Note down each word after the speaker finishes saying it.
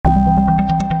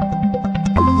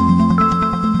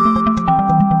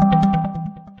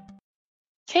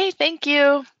Thank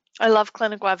you. I love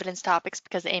clinical evidence topics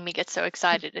because Amy gets so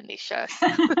excited in these shows.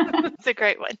 It's a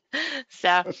great one.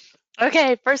 So,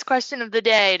 okay, first question of the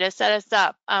day to set us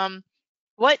up.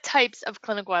 What types of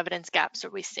clinical evidence gaps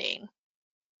are we seeing?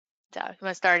 So, you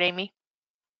want to start, Amy?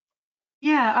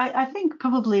 Yeah, I think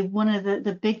probably one of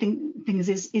the big things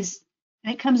is,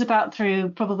 and it comes about through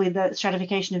probably the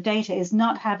stratification of data, is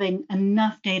not having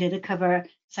enough data to cover,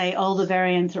 say, all the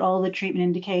variants or all the treatment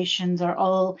indications or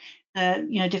all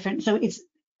the different. So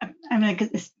I mean,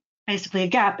 it's basically a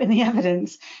gap in the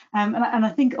evidence, and I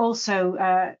think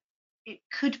also it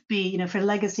could be for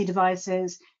legacy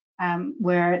devices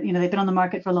where they've been on the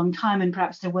market for a long time and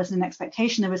perhaps there wasn't an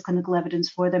expectation there was clinical evidence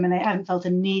for them and they haven't felt a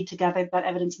need to gather that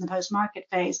evidence in the post-market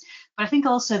phase. But I think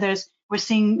also we're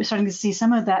starting to see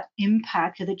some of that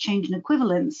impact of the change in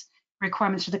equivalence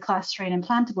requirements for the class 3 and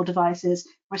implantable devices,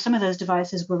 where some of those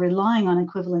devices were relying on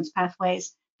equivalence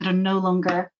pathways that are no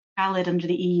longer valid under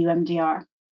the EU MDR.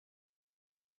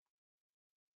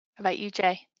 How about you,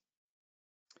 Jay?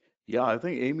 Yeah, I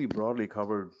think Amy broadly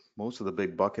covered most of the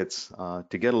big buckets. To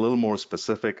get a little more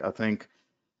specific, I think,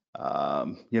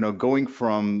 going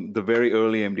from the very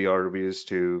early MDR reviews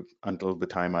to until the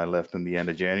time I left in the end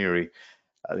of January,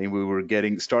 I think we were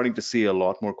starting to see a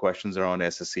lot more questions around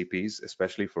SSCPs,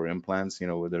 especially for implants,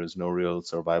 where there is no real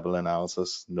survival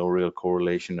analysis, no real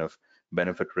correlation of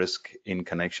benefit risk in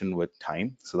connection with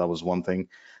time. So that was one thing.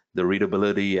 The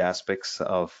readability aspects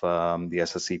of the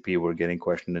SSCP were getting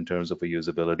questioned in terms of a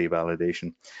usability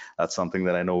validation. That's something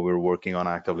that I know we're working on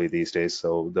actively these days.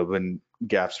 So there have been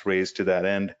gaps raised to that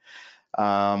end.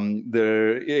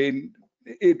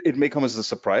 It may come as a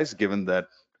surprise given that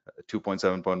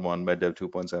 2.7.1 MedDev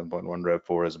 2.7.1 Rev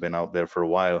 4 has been out there for a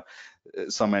while.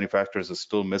 Some manufacturers are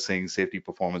still missing safety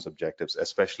performance objectives,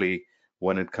 especially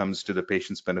when it comes to the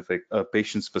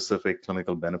patient-specific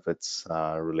clinical benefits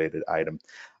related item.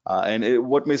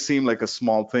 What may seem like a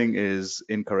small thing is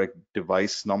incorrect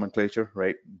device nomenclature,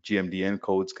 right? GMDN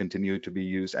codes continue to be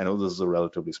used. I know this is a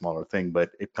relatively smaller thing, but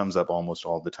it comes up almost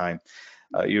all the time.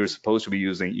 You're supposed to be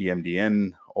using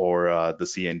EMDN or the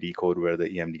CND code where the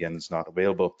EMDN is not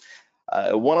available.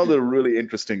 One other really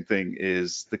interesting thing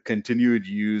is the continued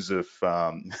use of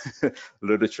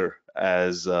literature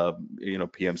as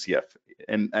PMCF.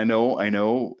 And I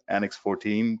know Annex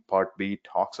 14 Part B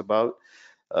talks about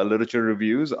literature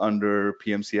reviews under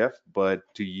PMCF, but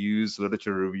to use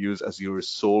literature reviews as your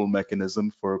sole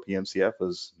mechanism for PMCF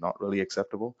is not really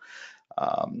acceptable.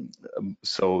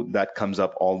 So that comes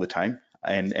up all the time.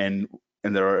 And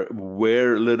there are,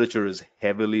 where literature is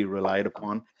heavily relied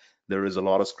upon, there is a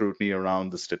lot of scrutiny around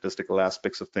the statistical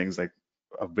aspects of things. Like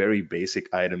a very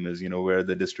basic item is, where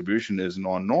the distribution is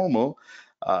non-normal,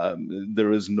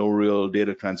 there is no real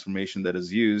data transformation that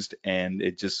is used, and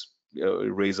it just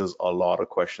raises a lot of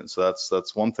questions. So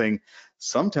that's one thing.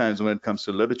 Sometimes when it comes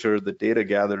to literature, the data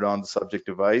gathered on the subject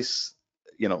device,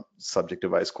 subject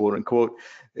device quote unquote,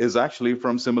 is actually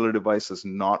from similar devices,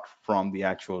 not from the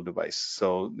actual device.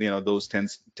 So those tend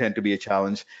to be a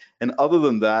challenge. And other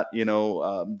than that,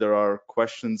 there are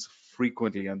questions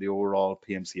frequently on the overall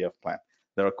PMCF plan.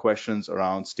 There are questions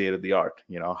around state of the art.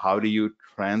 How do you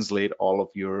translate all of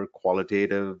your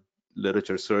qualitative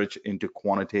literature search into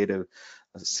quantitative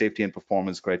safety and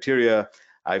performance criteria?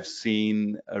 I've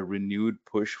seen a renewed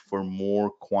push for more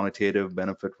quantitative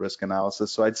benefit risk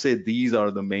analysis. So I'd say these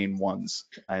are the main ones.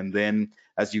 And then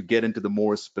as you get into the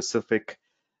more specific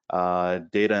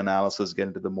data analysis, get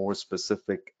into the more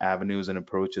specific avenues and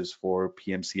approaches for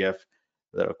PMCF,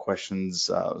 there are questions,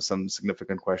 some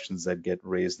significant questions that get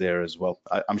raised there as well.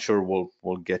 I'm sure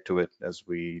we'll get to it as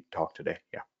we talk today.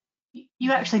 Yeah.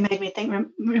 You actually made me think,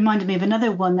 reminded me of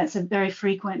another one that's a very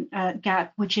frequent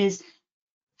gap, which is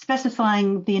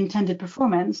specifying the intended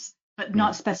performance, but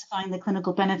not specifying the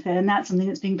clinical benefit. And that's something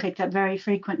that's being picked up very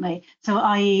frequently. So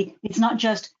i.e., it's not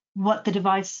just what the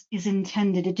device is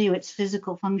intended to do, its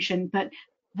physical function, but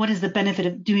what is the benefit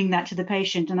of doing that to the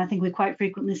patient? And I think we quite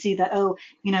frequently see that,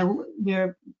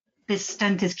 this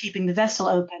stent is keeping the vessel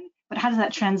open, but how does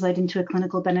that translate into a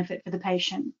clinical benefit for the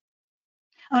patient?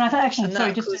 Oh, and I thought actually,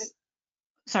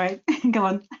 sorry, go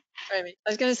on. I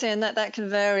was going to say, and that can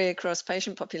vary across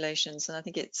patient populations, and I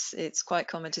think it's quite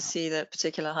common to see that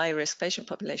particular high-risk patient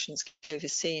populations can be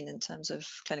seen in terms of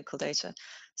clinical data.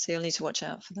 So you'll need to watch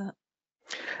out for that.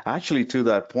 Actually, to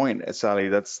that point, Sally,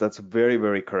 that's very,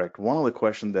 very correct. One of the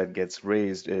questions that gets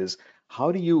raised is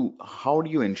how do you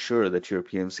ensure that your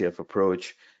PMCF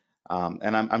approach,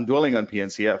 and I'm dwelling on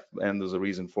PMCF, and there's a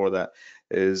reason for that.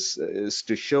 is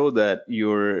to show that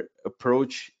your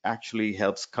approach actually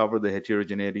helps cover the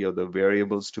heterogeneity of the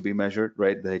variables to be measured,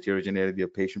 right? The heterogeneity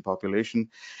of patient population.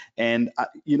 And,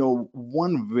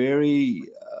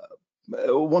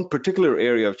 one particular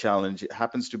area of challenge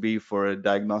happens to be for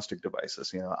diagnostic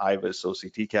devices, IVUS,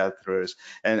 OCT catheters,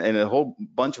 and a whole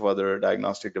bunch of other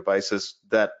diagnostic devices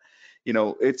that,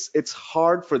 it's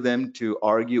hard for them to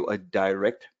argue a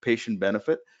direct patient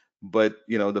benefit, but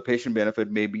the patient benefit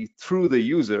may be through the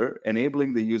user,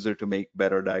 enabling the user to make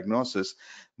better diagnosis,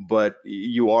 but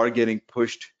you are getting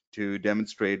pushed to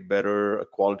demonstrate better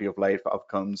quality of life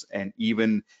outcomes, and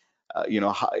even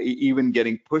even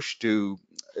getting pushed to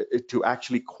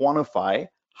actually quantify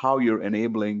how you're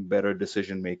enabling better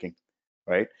decision making,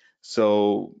 right?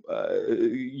 So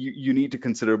you need to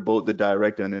consider both the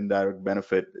direct and indirect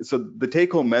benefit. So the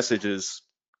take-home message is,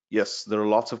 yes, there are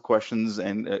lots of questions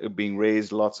and being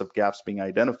raised, lots of gaps being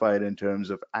identified in terms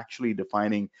of actually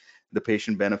defining the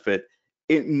patient benefit,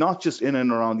 not just in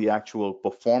and around the actual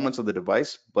performance of the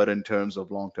device, but in terms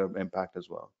of long-term impact as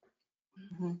well.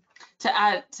 Mm-hmm. To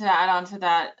add on to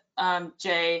that,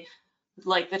 Jay,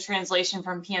 like the translation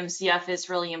from PMCF is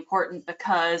really important,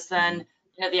 because then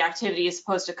the activity is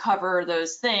supposed to cover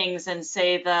those things, and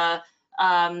say the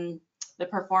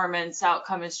performance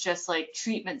outcome is just like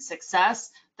treatment success.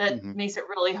 That makes it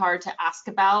really hard to ask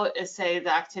about, is say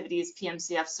the activities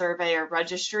PMCF survey or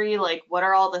registry, like what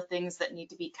are all the things that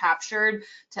need to be captured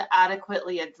to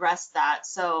adequately address that.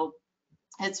 So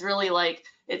it's really like,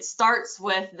 it starts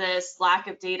with this lack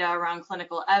of data around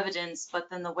clinical evidence, but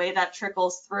then the way that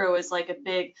trickles through is like a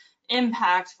big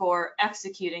impact for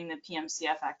executing the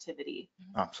PMCF activity.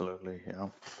 Absolutely, yeah.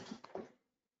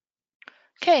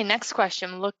 Okay, next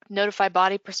question. Look, notified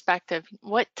body perspective.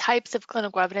 What types of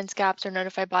clinical evidence gaps are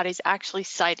notified bodies actually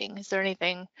citing? Is there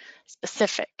anything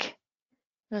specific?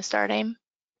 You want to start, Aim?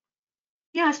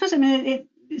 Yeah, I suppose,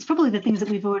 it's probably the things that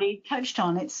we've already touched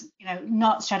on. It's,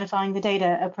 not stratifying the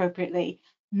data appropriately,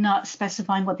 not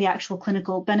specifying what the actual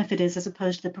clinical benefit is as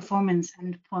opposed to the performance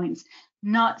endpoints,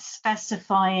 not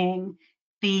specifying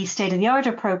the state of the art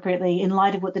appropriately in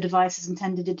light of what the device is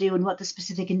intended to do and what the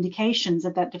specific indications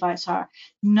of that device are,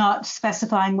 not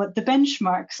specifying what the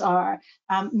benchmarks are,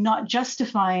 not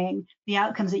justifying the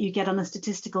outcomes that you get on a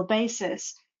statistical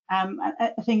basis.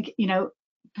 I think,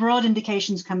 broad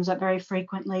indications comes up very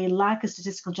frequently, lack of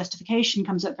statistical justification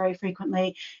comes up very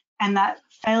frequently, and that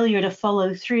failure to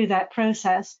follow through that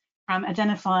process from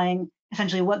identifying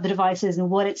essentially what the device is and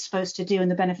what it's supposed to do and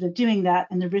the benefit of doing that,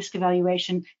 and the risk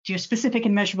evaluation to your specific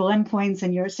and measurable endpoints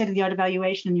and your state-of-the-art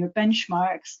evaluation and your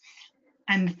benchmarks,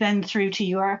 and then through to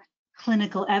your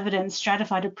clinical evidence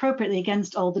stratified appropriately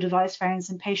against all the device variants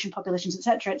and patient populations,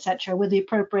 et cetera, with the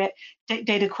appropriate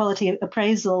data quality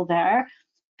appraisal there,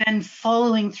 then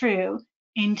following through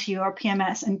into your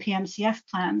PMS and PMCF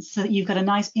plans so that you've got a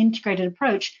nice integrated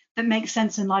approach that makes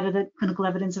sense in light of the clinical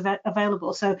evidence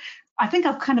available. So I think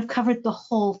I've kind of covered the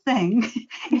whole thing.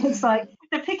 It's like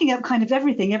they're picking up kind of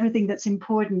everything that's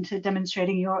important to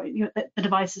demonstrating that the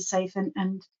device is safe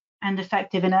and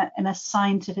effective in a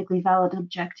scientifically valid and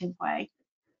objective way.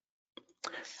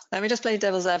 Let me just play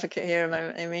devil's advocate here a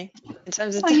moment, Amy. In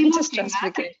terms of data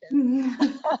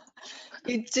stratification,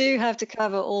 you do have to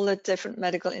cover all the different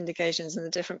medical indications and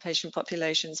the different patient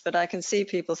populations, but I can see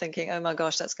people thinking, oh my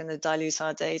gosh, that's going to dilute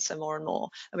our data more and more,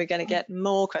 and we're going to get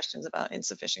more questions about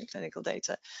insufficient clinical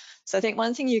data. So I think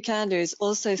one thing you can do is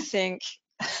also think,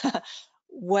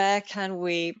 where can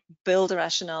we build a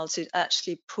rationale to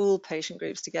actually pool patient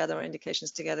groups together or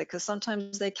indications together? Because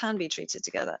sometimes they can be treated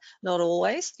together. Not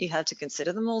always. You have to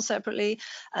consider them all separately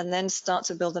and then start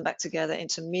to build them back together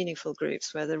into meaningful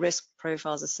groups where the risk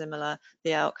profiles are similar,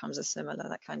 the outcomes are similar,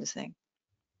 that kind of thing.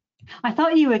 I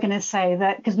thought you were going to say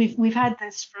that, because we've had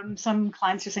this from some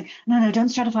clients who are saying, no, don't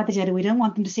stratify the data. We don't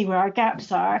want them to see where our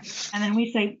gaps are. And then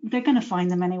we say, they're going to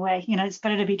find them anyway. It's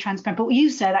better to be transparent. But what you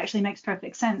said actually makes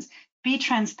perfect sense. Be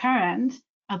transparent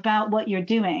about what you're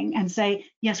doing and say,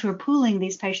 yes, we're pooling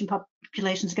these patient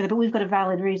populations together, but we've got a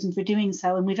valid reason for doing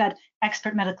so. And we've had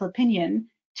expert medical opinion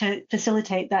to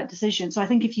facilitate that decision. So I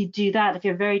think if you do that, if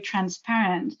you're very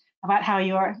transparent about how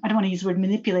you're, I don't want to use the word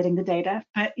manipulating the data,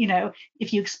 but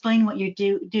if you explain what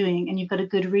you're doing and you've got a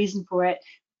good reason for it,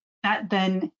 that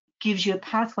then gives you a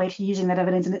pathway to using that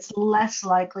evidence, and it's less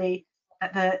likely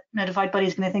that the notified body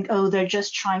is going to think, oh, they're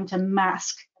just trying to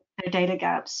mask their data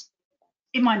gaps.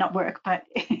 It might not work, but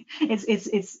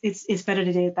it's better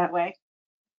to do it that way.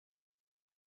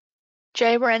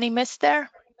 Jay, were any missed there?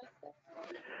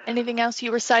 Anything else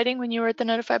you were citing when you were at the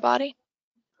notified body?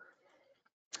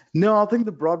 No, I think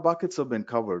the broad buckets have been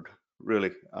covered,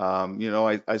 really.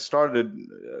 I started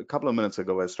a couple of minutes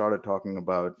ago, I started talking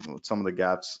about some of the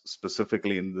gaps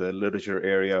specifically in the literature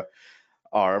area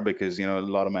are because, a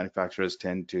lot of manufacturers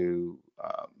tend to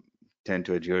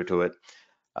adhere to it.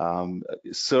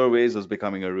 Surveys is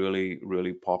becoming a really,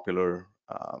 really popular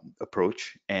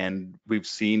approach. And we've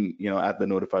seen, at the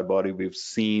notified body, we've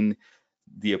seen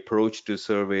the approach to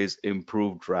surveys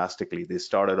improve drastically. They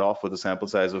started off with a sample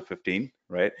size of 15,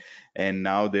 right? And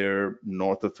now they're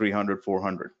north of 300,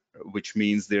 400, which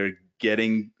means they're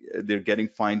getting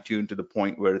fine-tuned to the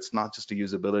point where it's not just a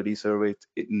usability survey.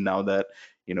 Now that,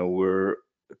 we're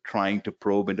trying to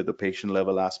probe into the patient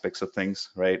level aspects of things,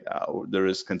 right? There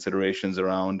is considerations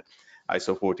around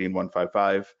ISO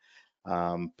 14155.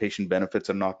 Patient benefits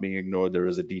are not being ignored. There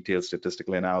is a detailed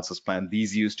statistical analysis plan.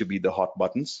 These used to be the hot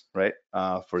buttons, right,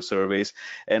 for surveys.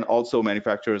 And also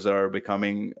manufacturers are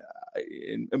becoming,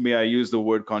 may I use the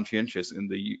word conscientious in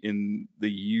the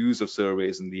use of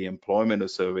surveys and the employment of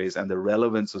surveys and the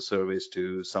relevance of surveys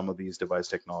to some of these device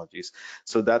technologies.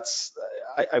 So that's,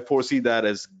 I foresee that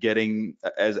as getting,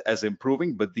 as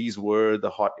improving, but these were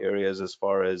the hot areas as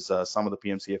far as some of the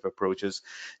PMCF approaches.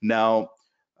 Now,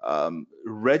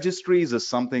 registries is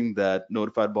something that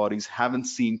notified bodies haven't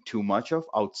seen too much of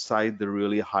outside the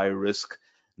really high risk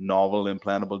novel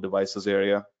implantable devices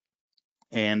area.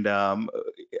 And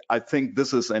I think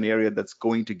this is an area that's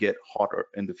going to get hotter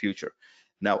in the future.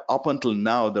 Now, up until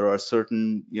now, there are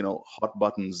certain, hot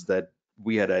buttons that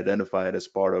we had identified as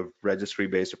part of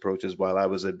registry-based approaches while I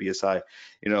was at BSI.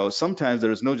 Sometimes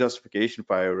there is no justification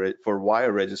for why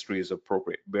a registry is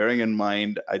appropriate. Bearing in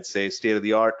mind, I'd say state of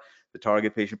the art, the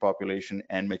target patient population,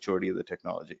 and maturity of the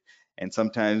technology. And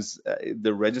sometimes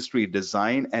the registry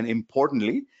design, and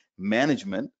importantly,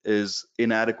 management, is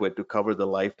inadequate to cover the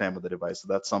lifetime of the device. So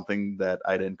that's something that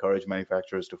I'd encourage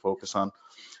manufacturers to focus on.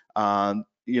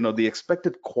 The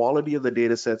expected quality of the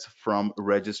data sets from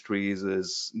registries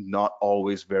is not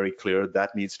always very clear.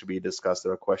 That needs to be discussed.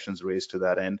 There are questions raised to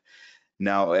that end.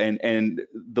 Now, and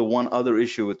the one other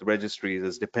issue with registries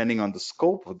is depending on the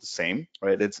scope of the same,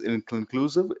 right? It's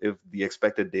inconclusive if the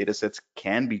expected data sets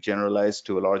can be generalized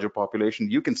to a larger population.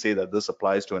 You can say that this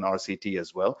applies to an RCT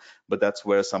as well, but that's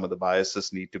where some of the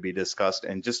biases need to be discussed,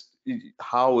 and just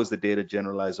how is the data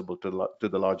generalizable to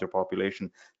the larger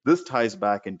population. This ties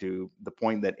back into the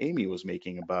point that Amy was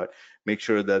making about make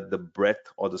sure that the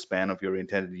breadth or the span of your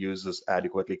intended use is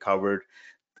adequately covered,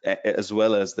 as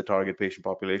well as the target patient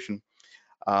population.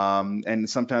 And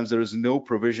sometimes there is no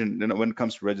provision, when it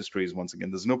comes to registries, once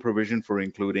again, there's no provision for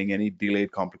including any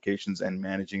delayed complications and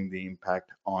managing the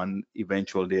impact on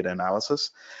eventual data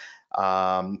analysis.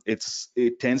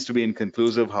 It tends to be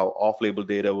inconclusive how off-label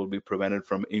data will be prevented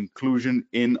from inclusion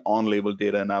in on-label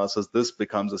data analysis. This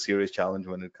becomes a serious challenge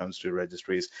when it comes to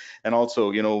registries. And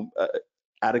also,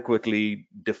 adequately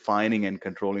defining and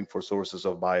controlling for sources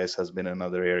of bias has been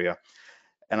another area.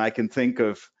 And I can think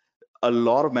of a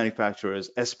lot of manufacturers,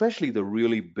 especially the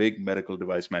really big medical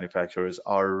device manufacturers,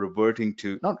 are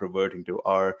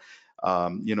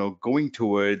going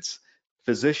towards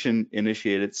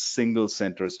physician-initiated single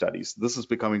center studies. This is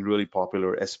becoming really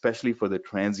popular, especially for the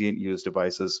transient use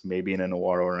devices, maybe in an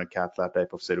OR or in a cath lab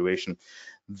type of situation.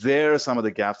 There are some of the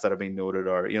gaps that have been noted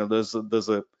are, there's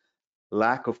a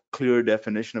lack of clear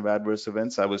definition of adverse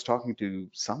events. I was talking to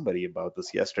somebody about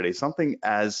this yesterday. Something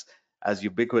as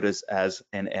ubiquitous as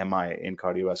an MI in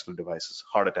cardiovascular devices,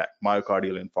 heart attack,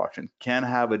 myocardial infarction, can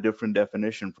have a different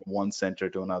definition from one center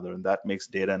to another, and that makes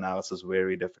data analysis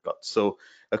very difficult. So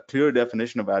a clear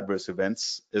definition of adverse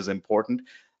events is important.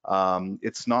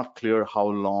 It's not clear how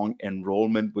long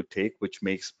enrollment would take, which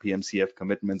makes PMCF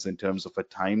commitments in terms of a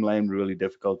timeline really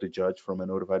difficult to judge from a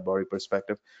notified body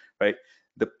perspective, right?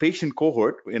 The patient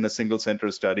cohort in a single center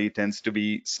study tends to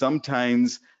be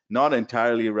sometimes not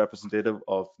entirely representative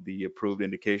of the approved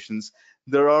indications.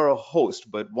 There are a host,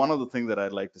 but one of the things that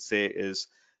I'd like to say is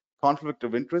conflict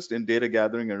of interest in data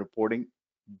gathering and reporting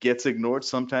gets ignored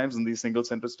sometimes in these single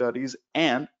center studies.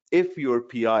 And if your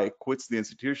PI quits the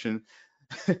institution,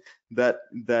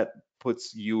 that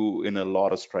puts you in a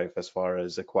lot of strife as far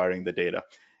as acquiring the data.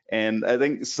 And I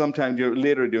think sometime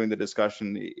later during the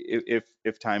discussion,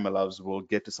 if time allows, we'll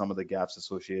get to some of the gaps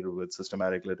associated with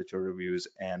systematic literature reviews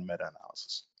and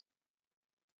meta-analysis.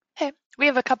 Okay, we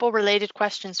have a couple related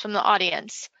questions from the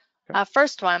audience. Okay.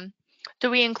 First one, do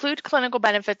we include clinical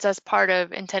benefits as part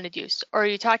of intended use, or are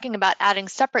you talking about adding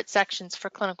separate sections for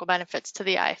clinical benefits to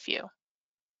the IFU?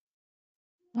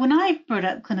 When I brought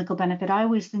up clinical benefit, I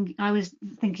was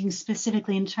thinking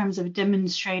specifically in terms of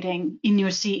demonstrating in your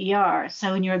CER.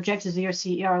 So in your objectives of your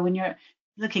CER, when you're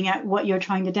looking at what you're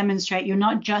trying to demonstrate, you're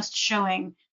not just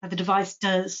showing that the device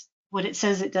does what it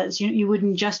says it does. You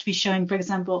wouldn't just be showing, for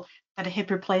example, that a hip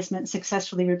replacement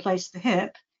successfully replaced the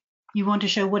hip. You want to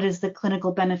show what is the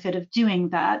clinical benefit of doing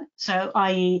that. So,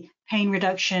 i.e., pain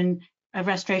reduction, a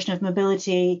restoration of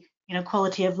mobility,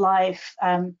 quality of life,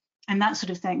 and that sort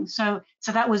of thing. So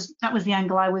that was the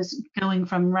angle I was going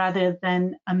from, rather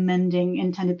than amending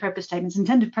intended purpose statements.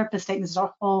 Intended purpose statements are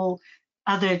a whole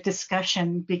other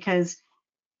discussion, because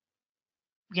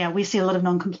we see a lot of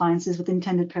non-compliances with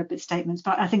intended purpose statements,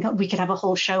 but I think we could have a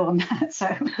whole show on that.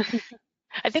 So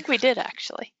I think we did,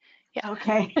 actually. Yeah.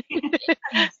 Okay.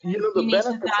 The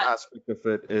benefits aspect of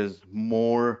it is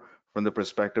more from the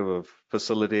perspective of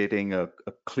facilitating a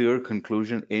clear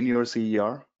conclusion in your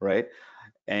CER, right?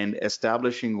 And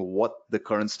establishing what the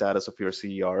current status of your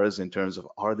CER is in terms of,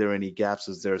 are there any gaps?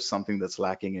 Is there something that's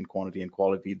lacking in quantity and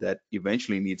quality that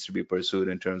eventually needs to be pursued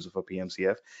in terms of a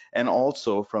PMCF? And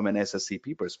also from an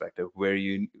SSCP perspective, where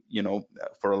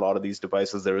for a lot of these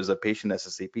devices, there is a patient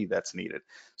SSCP that's needed.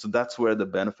 So that's where the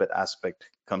benefit aspect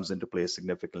comes into play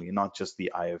significantly, not just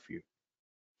the IFU.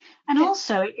 And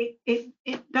also,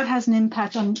 that has an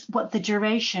impact on what the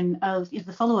duration of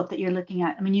the follow-up that you're looking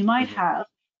at. I mean, you might have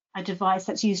a device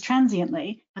that's used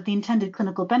transiently, but the intended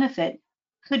clinical benefit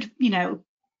could,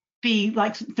 be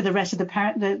like for the rest of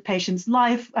the patient's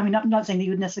life. I mean, I'm not saying that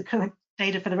you would necessarily collect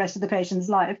data for the rest of the patient's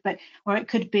life, or it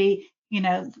could be,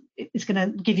 it's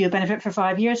going to give you a benefit for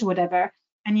 5 years or whatever.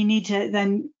 And you need to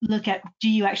then look at, do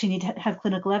you actually need to have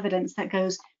clinical evidence that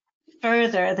goes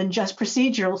further than just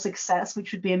procedural success,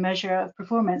 which would be a measure of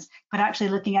performance, but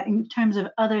actually looking at, in terms of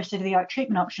other state-of-the-art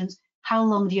treatment options, how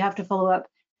long do you have to follow up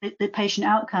the patient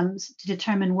outcomes to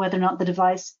determine whether or not the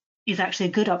device is actually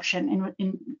a good option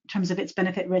in terms of its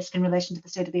benefit risk in relation to the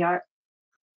state-of-the-art.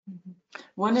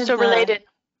 Related.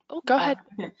 Oh, go ahead.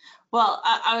 Okay. Well,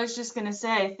 I was just going to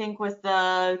say, I think with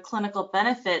the clinical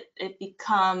benefit, it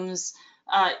becomes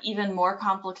even more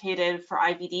complicated for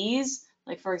IVDs.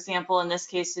 Like, for example, in this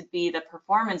case, it'd be the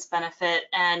performance benefit.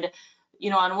 And,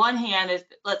 on one hand, if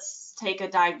let's take a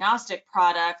diagnostic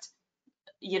product,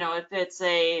 if it's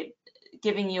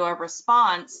giving you a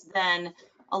response, then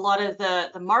a lot of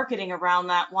the marketing around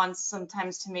that wants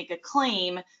sometimes to make a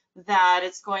claim that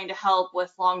it's going to help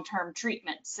with long-term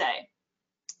treatment, say.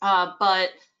 But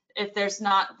if there's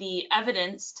not the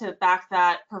evidence to back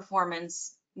that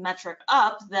performance metric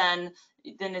up, then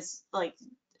it's like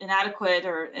inadequate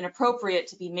or inappropriate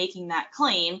to be making that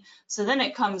claim. So then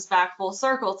it comes back full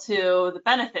circle to the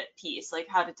benefit piece, like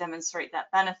how to demonstrate that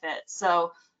benefit.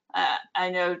 So I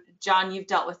know, John, you've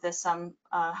dealt with this some.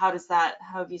 How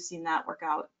have you seen that work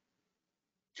out?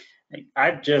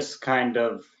 I've just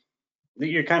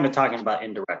you're kind of talking about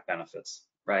indirect benefits,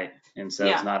 right? And so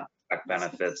it's not direct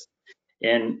benefits.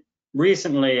 And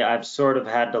recently I've sort of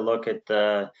had to look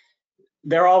at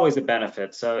they're always a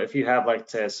benefit. So if you have, like,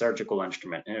 say, a surgical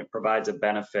instrument and it provides a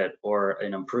benefit or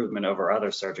an improvement over other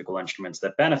surgical instruments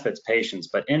that benefits patients,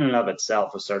 but in and of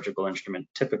itself, a surgical instrument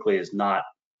typically is not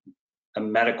a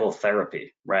medical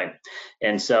therapy, right?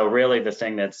 And so really the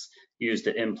thing that's used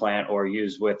to implant or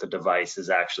used with the device is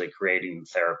actually creating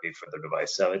therapy for the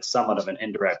device. So it's somewhat of an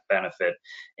indirect benefit.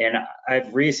 And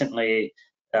I've recently,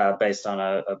 based on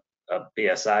a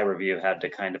BSI review, had to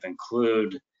kind of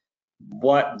include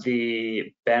what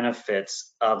the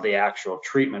benefits of the actual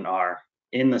treatment are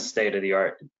in the state of the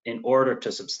art in order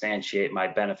to substantiate my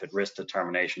benefit risk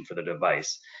determination for the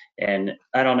device. And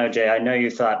I don't know, Jay, I know you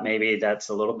thought maybe that's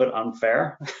a little bit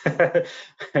unfair,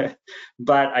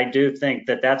 but I do think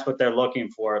that that's what they're looking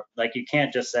for. Like, you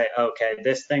can't just say, okay,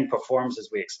 this thing performs as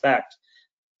we expect.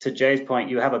 To Jay's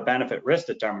point, you have a benefit risk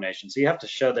determination. So you have to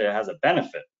show that it has a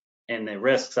benefit, and the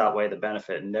risks outweigh the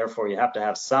benefit, and therefore you have to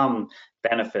have some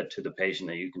benefit to the patient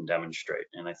that you can demonstrate.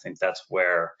 And I think that's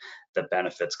where the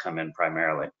benefits come in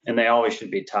primarily. And they always should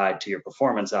be tied to your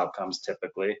performance outcomes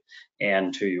typically,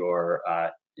 and to your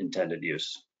intended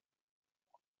use.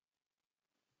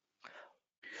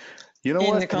 In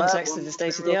the context of the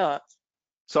state of the art.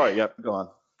 Sorry, yeah, go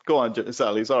on,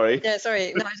 Sally, sorry. Yeah,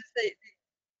 sorry. No, I just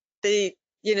say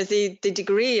the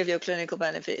degree of your clinical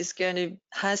benefit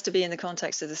has to be in the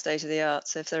context of the state of the art.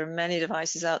 So if there are many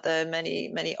devices out there,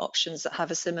 many options that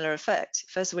have a similar effect,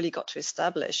 first of all, you've got to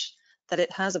establish that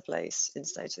it has a place in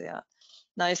state of the art.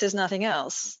 Now, if there's nothing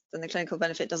else, then the clinical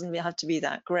benefit doesn't have to be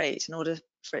that great in order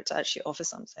for it to actually offer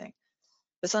something.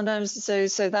 But sometimes,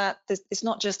 so that it's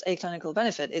not just a clinical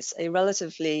benefit, it's a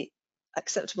relatively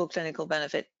acceptable clinical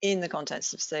benefit in the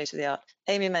context of state of the art.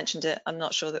 Amy mentioned it. I'm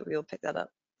not sure that we all pick that up.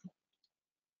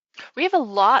 We have a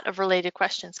lot of related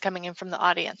questions coming in from the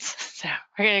audience, so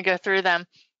we're going to go through them.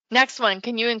 Next one,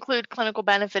 can you include clinical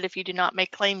benefit if you do not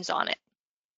make claims on it?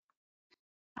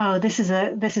 Oh, this is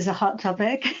a hot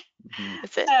topic.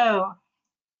 That's it. So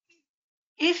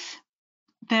if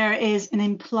there is an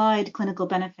implied clinical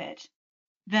benefit,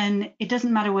 then it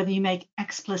doesn't matter whether you make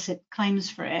explicit claims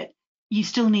for it. You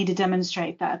still need to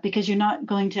demonstrate that, because you're not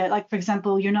going to, like, for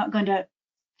example, you're not going to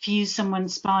fuse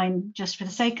someone's spine just for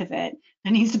the sake of it.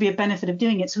 There needs to be a benefit of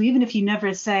doing it. So even if you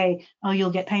never say, oh,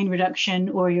 you'll get pain reduction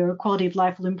or your quality of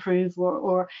life will improve,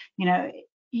 or you know,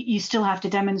 you still have to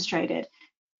demonstrate it.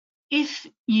 If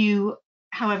you,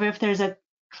 however, if there's a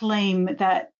claim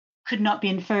that could not be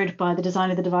inferred by the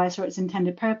design of the device or its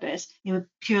intended purpose, it would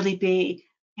purely be,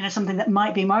 you know, something that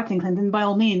might be marketing claim, then by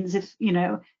all means, if, you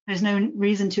know, there's no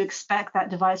reason to expect that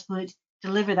device would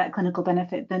deliver that clinical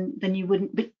benefit, then you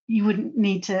wouldn't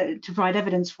need to provide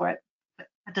evidence for it. But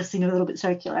that does seem a little bit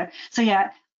circular. So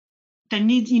yeah, you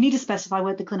need to specify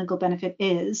what the clinical benefit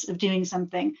is of doing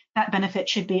something. That benefit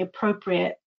should be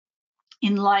appropriate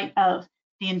in light of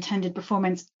the intended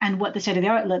performance and what the state of the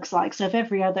art looks like. So if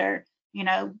every other, you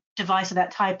know, device of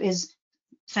that type is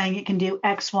saying it can do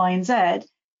X, Y, and Z,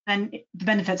 then the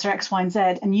benefits are X, Y, and Z,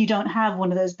 and you don't have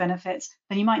one of those benefits,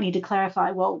 then you might need to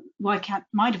clarify, well, why can't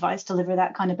my device deliver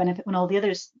that kind of benefit when all the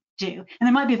others do? And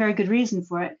there might be a very good reason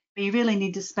for it, but you really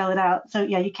need to spell it out. So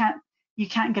yeah, you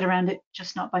can't get around it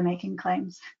just not by making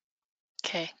claims.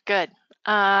 Okay, good.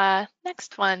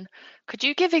 Next one. Could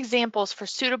you give examples for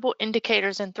suitable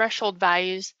indicators and threshold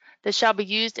values that shall be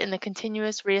used in the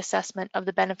continuous reassessment of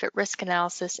the benefit risk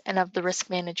analysis and of the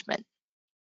risk management?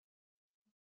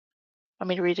 Want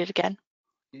me to read it again?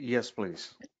 Yes,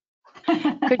 please.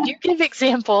 Could you give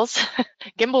examples?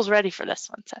 Gimbel's ready for this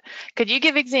one. So, could you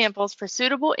give examples for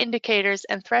suitable indicators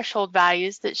and threshold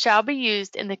values that shall be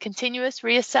used in the continuous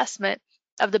reassessment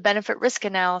of the benefit risk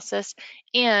analysis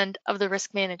and of the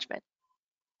risk management?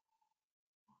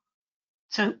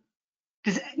 So,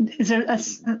 is there a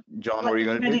John, were you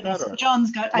going to take that? Or?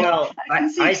 John's got. Well, I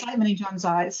can see excitement in John's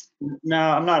eyes. No,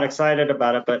 I'm not excited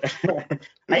about it, but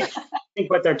I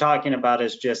think what they're talking about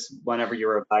is just whenever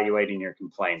you're evaluating your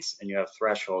complaints and you have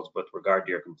thresholds with regard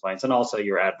to your complaints and also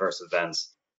your adverse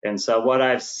events. And so what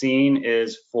I've seen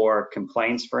is for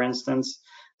complaints, for instance,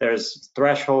 there's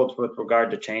thresholds with regard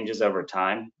to changes over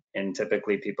time. And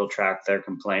typically people track their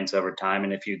complaints over time.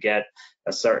 And if you get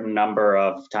a certain number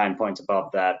of time points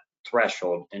above that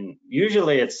threshold, and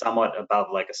usually it's somewhat above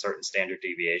like a certain standard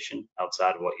deviation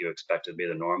outside of what you expect to be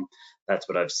the norm. That's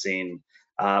what I've seen.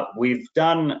 We've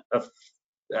done,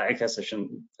 I guess I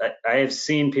shouldn't, I have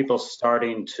seen people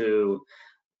starting to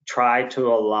try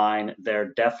to align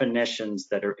their definitions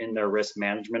that are in their risk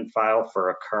management file for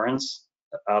occurrence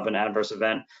of an adverse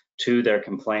event to their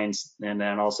complaints, and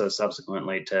then also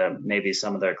subsequently to maybe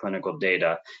some of their clinical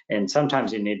data. And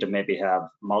sometimes you need to maybe have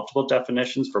multiple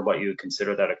definitions for what you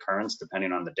consider that occurrence,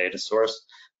 depending on the data source.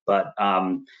 But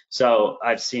so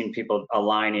I've seen people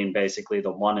aligning basically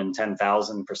the 1 in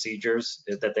 10,000 procedures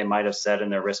that they might have said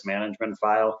in their risk management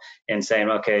file and saying,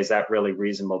 okay, is that really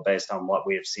reasonable based on what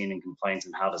we have seen in complaints,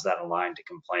 and how does that align to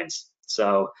complaints?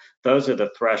 So those are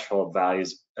the threshold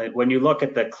values. When you look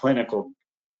at the clinical,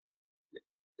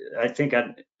 I think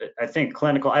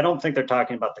clinical, I don't think they're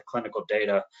talking about the clinical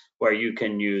data where you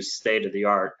can use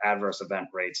state-of-the-art adverse event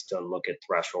rates to look at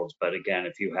thresholds. But again,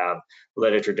 if you have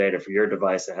literature data for your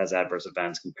device that has adverse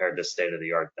events compared to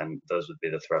state-of-the-art, then those would be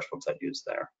the thresholds I'd use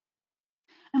there.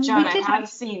 John, I have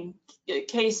seen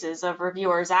cases of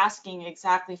reviewers asking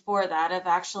exactly for that, of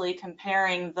actually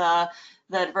comparing the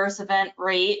adverse event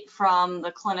rate from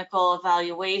the clinical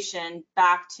evaluation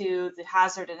back to the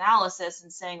hazard analysis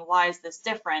and saying, why is this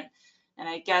different? And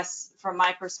I guess from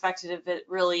my perspective, it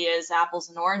really is apples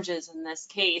and oranges in this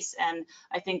case. And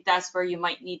I think that's where you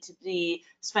might need to be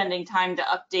spending time to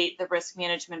update the risk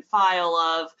management file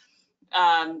of,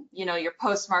 you know, your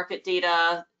post-market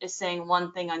data is saying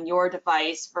one thing on your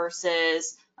device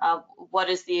versus what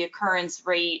is the occurrence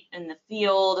rate in the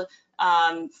field,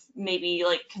 maybe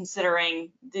like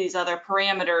considering these other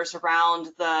parameters around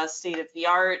the state of the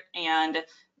art. And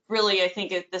really, I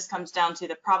think this comes down to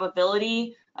the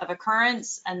probability of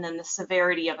occurrence and then the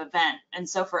severity of event. And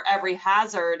so for every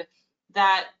hazard,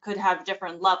 that could have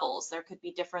different levels. There could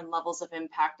be different levels of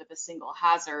impact of a single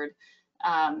hazard.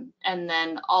 And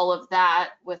then all of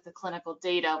that with the clinical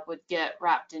data would get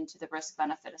wrapped into the risk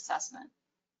benefit assessment.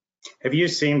 Have you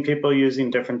seen people using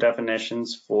different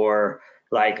definitions for,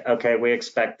 like, okay, we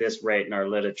expect this rate in our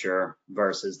literature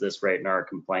versus this rate in our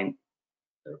complaint,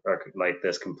 or like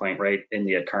this complaint rate in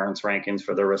the occurrence rankings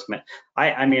for the risk?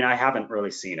 I mean, I haven't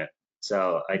really seen it.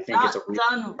 So I think it's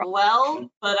done well,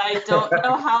 but I don't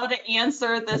know how to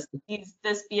answer this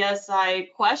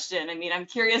BSI question. I mean, I'm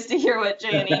curious to hear what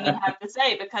Jay and Amy have to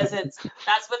say, because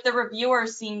that's what the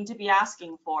reviewers seem to be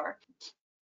asking for.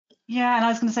 Yeah, and I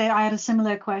was going to say I had a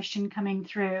similar question coming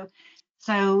through.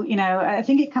 So, I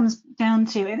think it comes down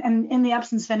to, and in the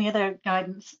absence of any other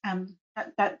guidance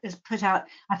that is put out,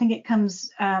 I think it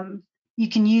comes, you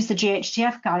can use the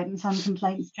GHTF guidance on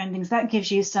complaints trending. So that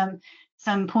gives you some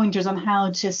pointers on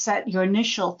how to set your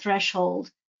initial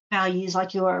threshold values,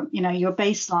 like your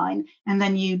baseline, and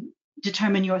then you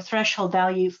determine your threshold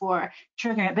value for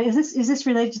triggering it. But is this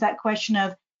related to that question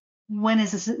of when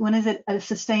is it a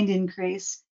sustained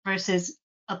increase versus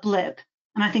a blip?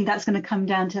 And I think that's going to come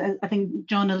down to, I think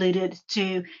John alluded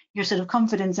to your sort of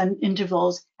confidence and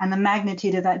intervals and the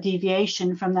magnitude of that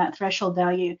deviation from that threshold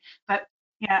value. But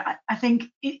yeah, I think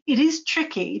it is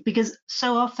tricky because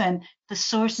so often the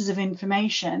sources of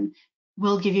information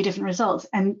will give you different results.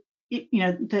 And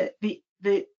the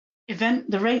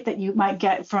rate that you might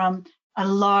get from a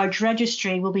large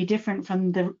registry will be different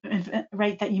from the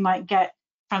rate that you might get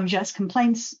from just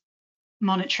complaints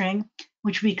monitoring,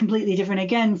 which would be completely different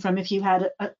again from if you had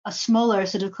a smaller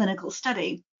sort of clinical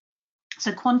study.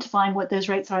 So quantifying what those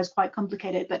rates are is quite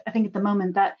complicated, but I think at the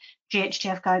moment that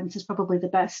GHTF guidance is probably the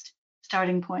best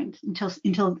starting point until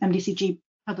MDCG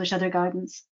publish other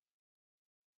guidance.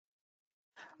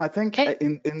 I think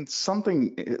in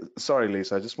something, sorry,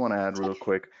 Lisa, I just want to add real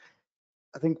quick.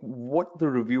 I think what the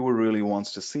reviewer really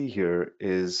wants to see here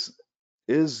is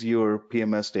your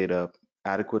PMS data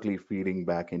adequately feeding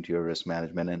back into your risk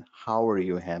management, and how are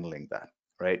you handling that,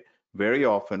 right? Very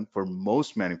often for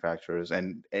most manufacturers,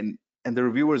 and the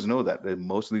reviewers know that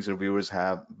most of these reviewers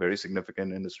have very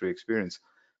significant industry experience.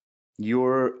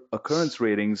 Your occurrence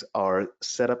ratings are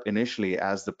set up initially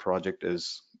as the project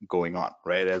is going on,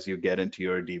 right? As you get into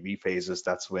your DV phases,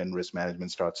 that's when risk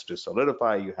management starts to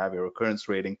solidify. You have your occurrence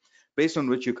rating based on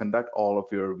which you conduct all of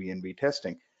your V&V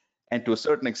testing. And to a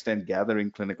certain extent,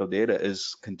 gathering clinical data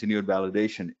is continued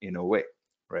validation in a way,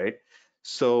 right?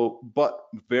 So, but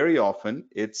very often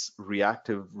it's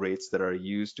reactive rates that are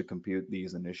used to compute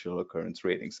these initial occurrence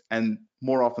ratings. And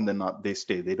more often than not, they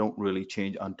stay. They don't really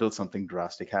change until something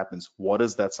drastic happens. What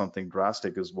is that something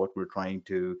drastic is what we're trying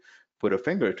to put a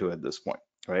finger to at this point,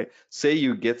 right? Say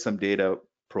you get some data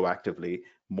proactively.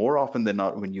 More often than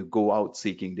not, when you go out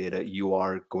seeking data, you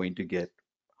are going to get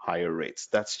higher rates.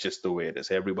 That's just the way it is.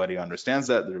 Everybody understands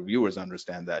that. The reviewers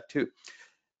understand that too.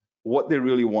 What they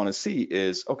really want to see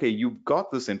is, okay, you've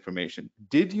got this information.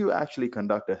 Did you actually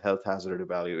conduct a health hazard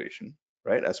evaluation,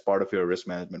 right, as part of your risk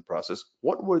management process?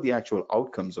 What were the actual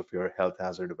outcomes of your health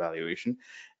hazard evaluation?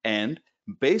 And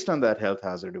based on that health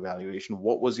hazard evaluation,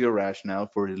 what was your rationale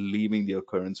for leaving the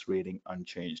occurrence rating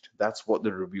unchanged? That's what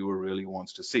the reviewer really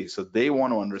wants to see. So they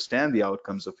want to understand the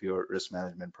outcomes of your risk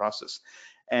management process.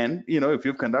 And if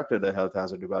you've conducted a health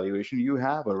hazard evaluation, you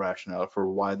have a rationale for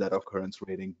why that occurrence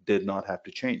rating did not have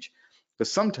to change.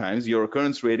 Because sometimes your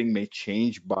occurrence rating may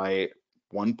change by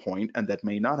 1 point, and that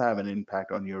may not have an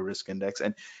impact on your risk index.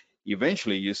 And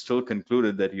eventually you still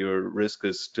concluded that your risk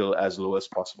is still as low as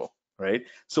possible, right?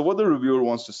 So what the reviewer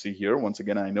wants to see here, once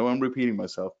again, I know I'm repeating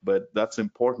myself, but that's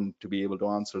important to be able to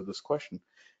answer this question,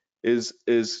 is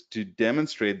to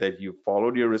demonstrate that you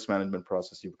followed your risk management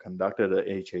process, you've conducted a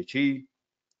HHE,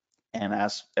 and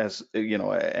as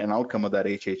an outcome of that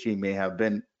HHE may have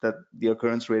been that the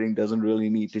occurrence rating doesn't really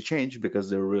need to change because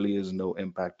there really is no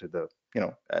impact to the,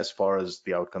 as far as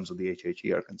the outcomes of the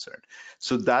HHE are concerned.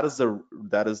 So that is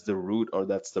the root, or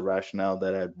that's the rationale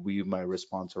that I weave my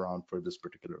response around for this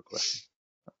particular question.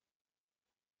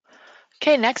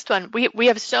 Okay, next one. We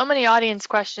have so many audience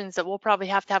questions that we'll probably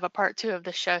have to have a part 2 of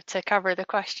the show to cover the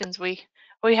questions we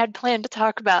had planned to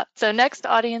talk about. So next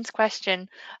audience question.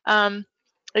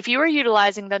 If you are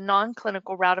utilizing the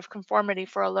non-clinical route of conformity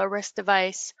for a low-risk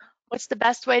device, what's the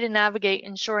best way to navigate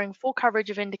ensuring full coverage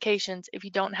of indications if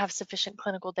you don't have sufficient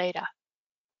clinical data?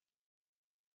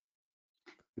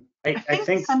 I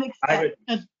think I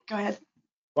would go ahead.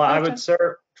 Well, I would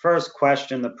first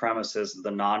question the premises of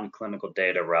the non-clinical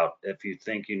data route if you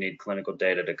think you need clinical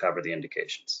data to cover the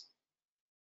indications.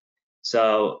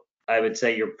 So I would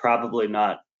say you're probably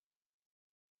not,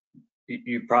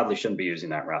 you probably shouldn't be using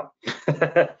that route.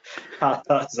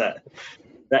 How's that?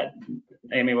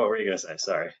 Amy, what were you going to say?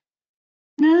 Sorry.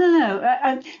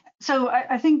 No. So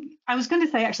I think I was going to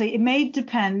say, actually, it may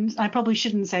depend, I probably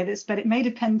shouldn't say this, but it may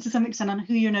depend to some extent on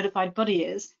who your notified body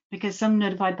is, because some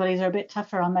notified bodies are a bit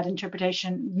tougher on that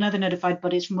interpretation than other notified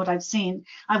bodies from what I've seen.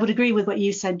 I would agree with what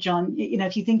you said, John.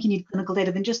 If you think you need clinical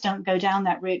data, then just don't go down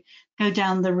that route. Go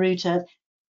down the route of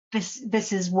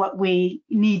this is what we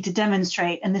need to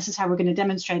demonstrate, and this is how we're going to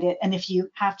demonstrate it. And if you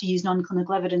have to use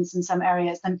non-clinical evidence in some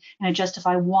areas, then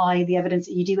justify why the evidence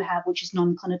that you do have, which is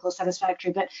non-clinical, is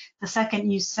satisfactory. But the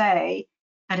second you say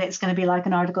that it's going to be like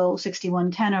an Article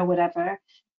 6110 or whatever,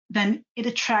 then it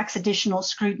attracts additional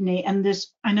scrutiny. And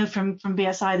I know from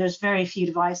BSI, there's very few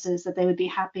devices that they would be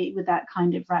happy with that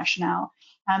kind of rationale.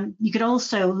 You could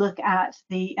also look at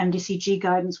the MDCG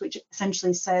guidance, which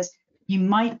essentially says you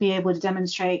might be able to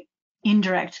demonstrate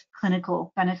indirect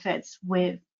clinical benefits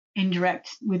with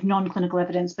non-clinical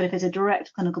evidence, but if it's a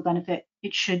direct clinical benefit,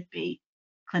 it should be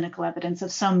clinical evidence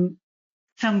of some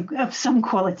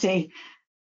quality.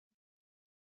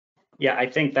 Yeah, I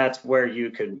think that's where you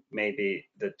could maybe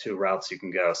the two routes you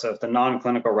can go. So if the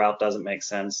non-clinical route doesn't make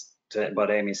sense to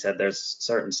what Amy said, there's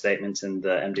certain statements in the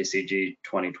MDCG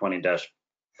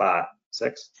 2020-5,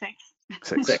 6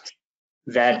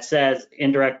 that says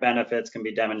indirect benefits can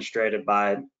be demonstrated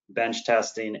by bench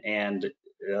testing and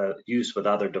use with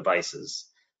other devices.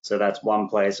 So that's one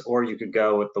place, or you could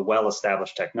go with the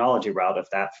well-established technology route if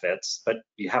that fits, but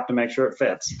you have to make sure it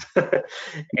fits.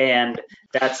 And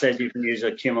that says you can use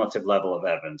a cumulative level of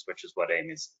evidence, which is what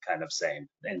Amy's kind of saying.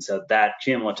 And so that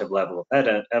cumulative level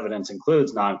of evidence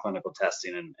includes non-clinical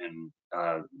testing and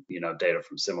data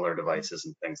from similar devices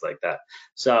and things like that.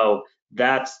 So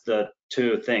that's the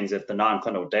two things. If the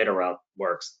non-clinical data route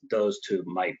works, those two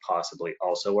might possibly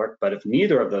also work. But if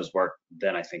neither of those work,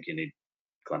 then I think you need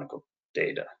clinical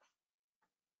data.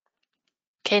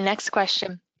 Okay, next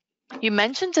question. You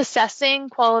mentioned assessing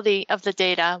quality of the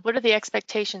data. What are the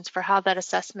expectations for how that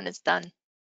assessment is done?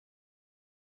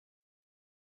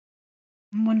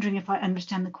 I'm wondering if I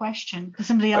understand the question, because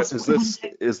somebody else.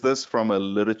 Is this from a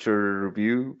literature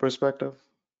review perspective?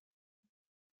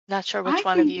 Not sure which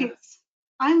one of you.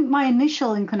 My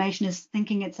initial inclination is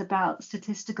thinking it's about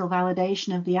statistical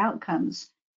validation of the outcomes,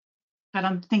 but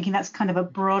I'm thinking that's kind of a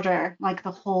broader, like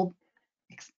the whole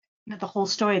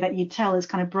story that you tell is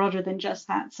kind of broader than just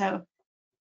that. So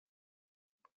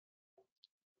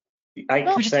I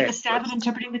could just take a stab at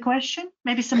interpreting the question.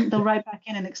 Maybe they'll write back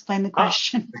in and explain the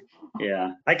question.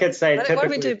 Yeah, I could say. Why don't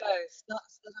we do both? Not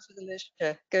for the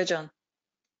literature. Go, John.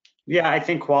 Yeah, I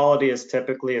think quality is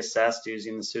typically assessed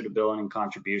using the suitability and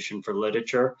contribution for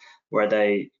literature, where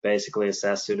they basically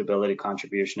assess suitability,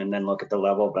 contribution, and then look at the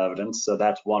level of evidence. So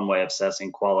that's one way of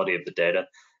assessing quality of the data.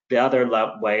 The other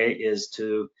way is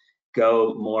to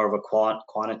go more of a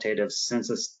quantitative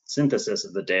synthesis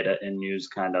of the data and use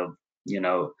kind of,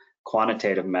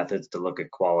 quantitative methods to look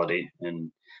at quality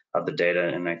of the data.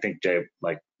 And I think Jay,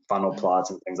 like funnel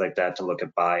plots and things like that to look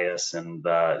at bias and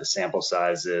sample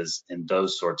sizes and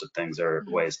those sorts of things are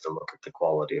ways to look at the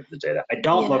quality of the data. I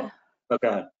don't look. Oh, go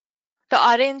ahead. The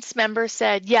audience member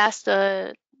said yes,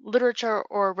 the literature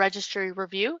or registry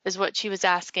review is what she was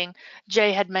asking.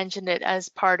 Jay had mentioned it as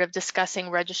part of discussing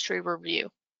registry review.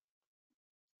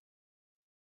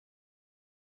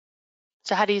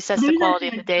 So how do you assess the quality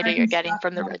of the data you're getting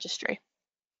from the registry?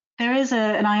 There is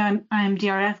an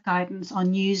IMDRF guidance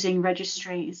on using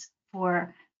registries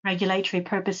for regulatory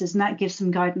purposes, and that gives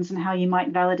some guidance on how you might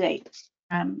validate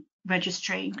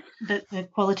registry, the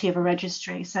quality of a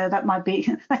registry. So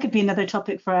that could be another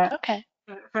topic for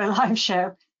a live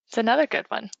show. It's another good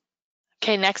one.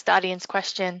 Okay, next audience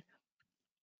question.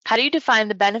 How do you define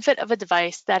the benefit of a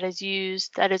device that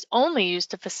is only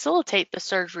used to facilitate the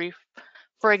surgery?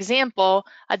 For example,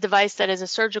 a device that is a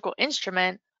surgical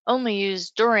instrument only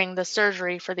used during the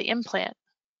surgery for the implant.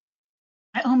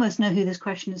 I almost know who this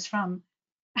question is from.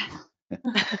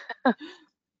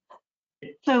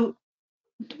 So,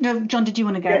 no, John, did you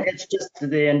want to go? Yeah, it's just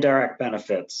the indirect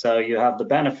benefits. So you have the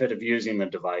benefit of using the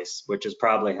device, which is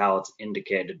probably how it's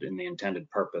indicated in the intended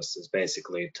purpose, is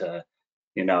basically to,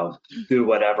 do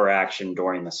whatever action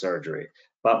during the surgery.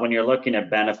 But when you're looking at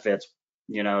benefits,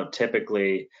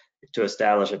 typically to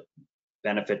establish a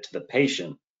benefit to the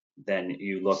patient, then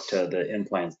you look to the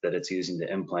implants that it's using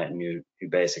to implant, and you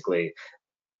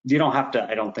don't have to,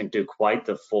 I don't think, do quite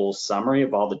the full summary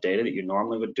of all the data that you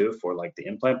normally would do for like the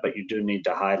implant, but you do need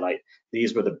to highlight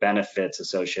these were the benefits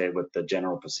associated with the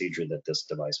general procedure that this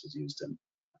device was used in.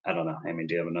 I don't know, Amy,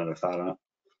 do you have another thought on it?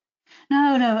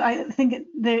 No, I think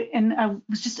I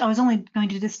was only going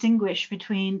to distinguish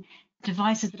between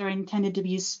devices that are intended to be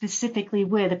used specifically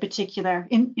with a particular,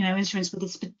 instruments with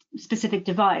a specific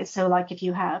device. So like if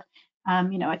you have,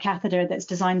 a catheter that's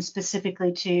designed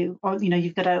specifically to, or,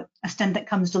 you've got a stent that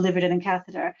comes delivered in a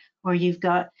catheter, or you've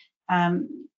got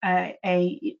a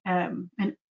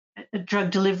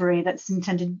drug delivery that's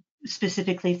intended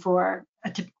specifically for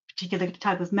a particular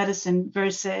type of medicine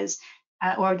versus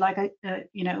or like a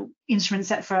instrument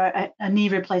set for a knee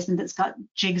replacement that's got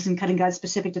jigs and cutting guides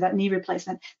specific to that knee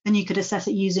replacement, then you could assess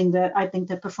it using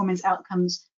the performance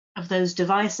outcomes of those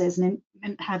devices and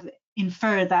have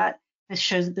infer that this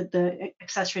shows that the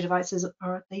accessory devices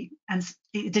or the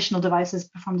additional devices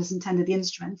performed as intended, the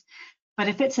instruments. But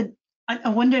if it's a I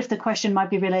wonder if the question might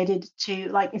be related to,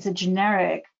 like, it's a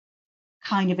generic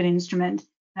kind of an instrument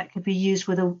that could be used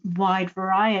with a wide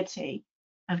variety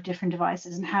of different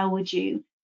devices, and how would you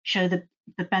show the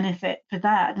benefit for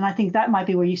that? And I think that might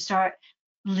be where you start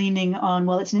leaning on,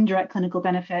 well, it's an indirect clinical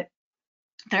benefit,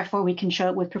 therefore we can show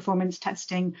it with performance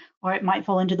testing, or it might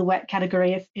fall into the wet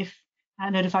category if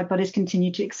notified bodies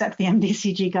continue to accept the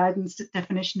MDCG guidance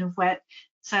definition of wet.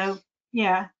 So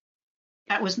yeah,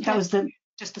 that was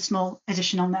just the small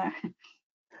addition on there.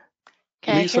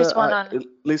 Okay, here's one on.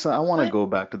 Lisa, I want to go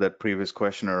back to that previous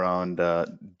question around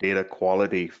data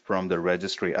quality from the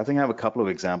registry. I think I have a couple of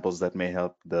examples that may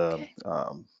help the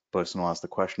person who asked the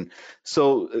question.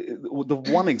 So the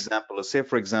one example is, say,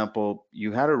 for example,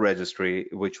 you had a registry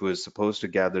which was supposed to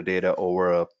gather data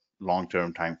over a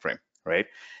long-term time frame, right?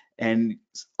 And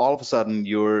all of a sudden,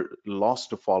 your loss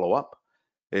to follow-up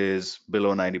is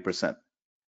below 90%.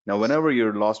 Now, whenever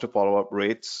your loss to follow-up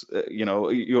rates,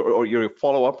 your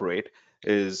follow-up rate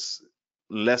is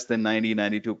less than 90,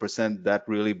 92%, that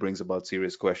really brings about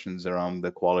serious questions around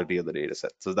the quality of the data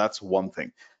set. So that's one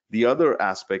thing. The other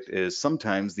aspect is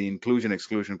sometimes the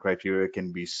inclusion-exclusion criteria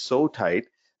can be so tight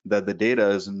that the data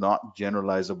is not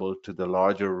generalizable to the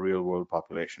larger real-world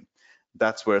population.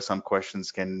 That's where some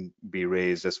questions can be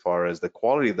raised as far as the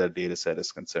quality of the data set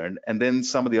is concerned. And then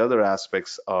some of the other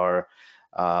aspects are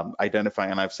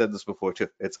identifying, and I've said this before too,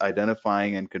 it's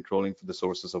identifying and controlling for the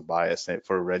sources of bias.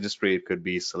 For a registry, it could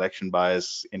be selection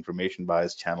bias, information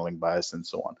bias, channeling bias, and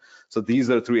so on. So these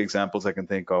are 3 examples I can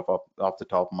think of off the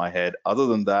top of my head. Other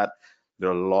than that, there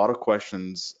are a lot of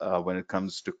questions when it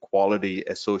comes to quality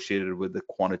associated with the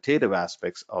quantitative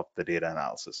aspects of the data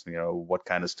analysis. What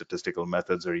kind of statistical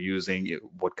methods are you using,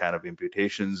 what kind of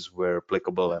imputations were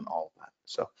applicable, and all of that.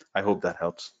 So I hope that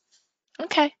helps.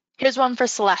 Okay, here's one for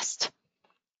Celeste.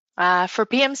 For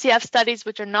PMCF studies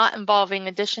which are not involving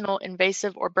additional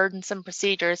invasive or burdensome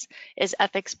procedures, is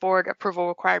ethics board approval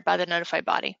required by the notified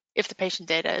body if the patient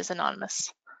data is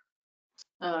anonymous?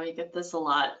 Oh, you get this a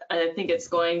lot. I think it's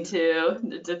going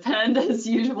to depend as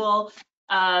usual.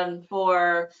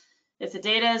 For if the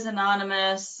data is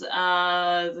anonymous,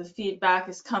 the feedback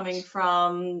is coming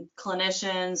from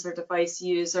clinicians or device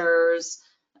users.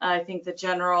 I think the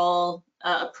general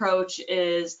approach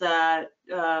is that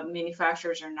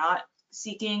manufacturers are not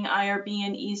seeking IRB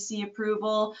and EC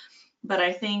approval, but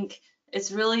I think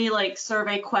it's really like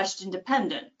survey question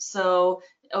dependent. So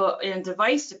and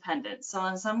device dependent. So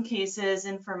in some cases,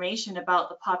 information about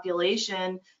the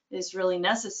population is really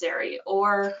necessary,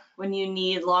 or when you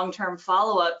need long-term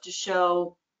follow-up to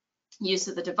show use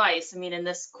of the device. I mean, in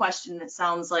this question, it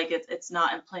sounds like it's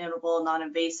not implantable,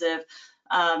 non-invasive.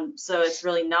 So it's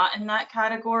really not in that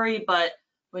category, but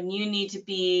when you need to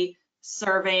be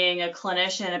surveying a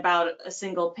clinician about a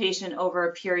single patient over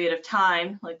a period of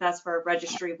time, like that's where a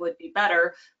registry would be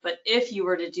better. But if you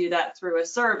were to do that through a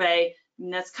survey,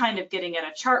 and that's kind of getting at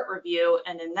a chart review.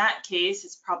 And in that case,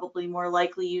 it's probably more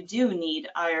likely you do need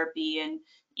IRB and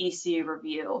EC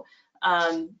review.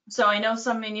 So I know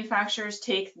some manufacturers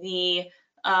take the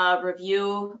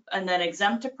review and then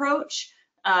exempt approach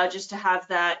just to have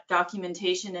that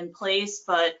documentation in place.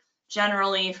 But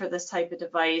generally for this type of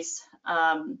device,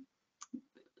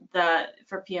 that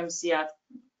for PMCF,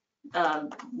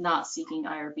 not seeking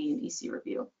IRB and EC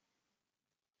review.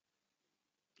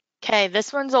 Okay,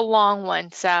 this one's a long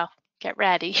one, so get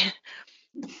ready.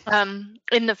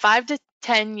 In the 5 to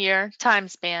 10 year time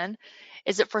span,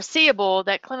 is it foreseeable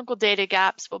that clinical data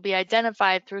gaps will be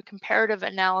identified through comparative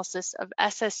analysis of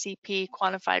SSCP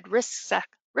quantified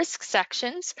risk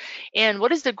sections? And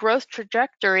what is the growth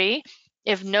trajectory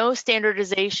if no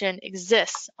standardization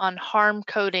exists on harm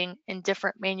coding in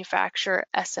different manufacturer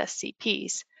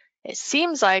SSCPs? It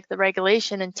seems like the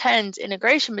regulation intends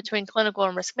integration between clinical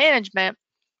and risk management.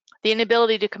 The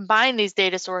inability to combine these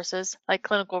data sources, like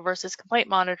clinical versus complaint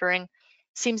monitoring,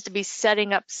 seems to be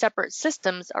setting up separate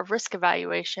systems of risk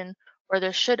evaluation where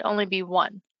there should only be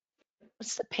one.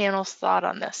 What's the panel's thought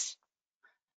on this?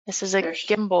 This is a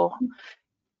gimbal.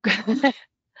 I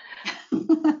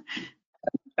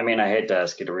mean, I hate to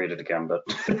ask you to read it again, but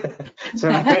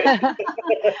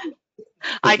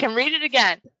I can read it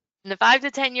again. In the 5 to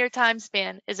 10 year time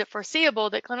span, is it foreseeable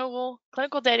that clinical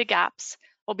data gaps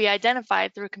will be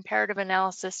identified through comparative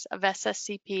analysis of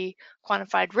SSCP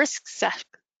quantified risk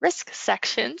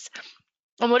sections?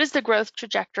 And what is the growth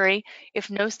trajectory if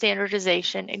no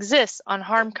standardization exists on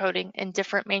harm coding in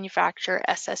different manufacturer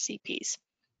SSCPs?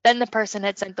 Then the person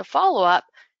had sent the follow-up.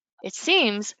 It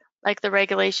seems like the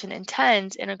regulation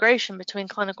intends integration between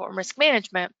clinical and risk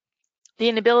management. The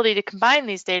inability to combine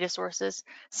these data sources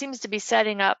seems to be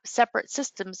setting up separate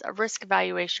systems of risk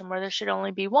evaluation where there should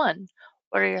only be one.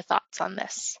 What are your thoughts on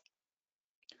this?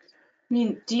 I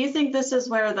mean, do you think this is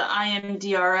where the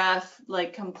IMDRF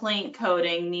like complaint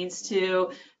coding needs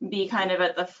to be kind of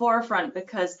at the forefront,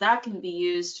 because that can be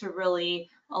used to really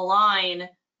align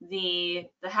the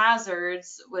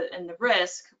hazards and the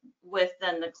risk with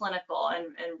then the clinical, and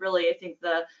really I think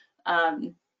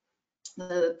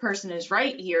the person is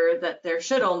right here that there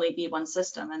should only be one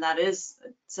system, and that is,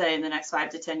 say, in the next 5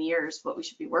 to 10 years what we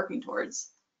should be working towards.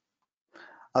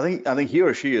 I think he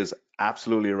or she is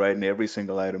absolutely right in every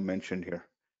single item mentioned here.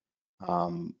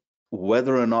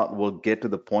 Whether or not we'll get to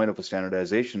the point of a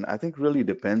standardization, I think really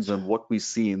depends on what we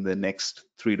see in the next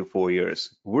 3 to 4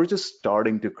 years. We're just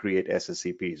starting to create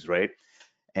SSCPs, right?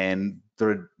 And there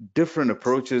are different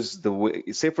approaches. The way,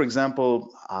 say for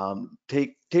example,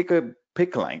 take a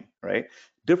PICC line, right?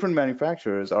 Different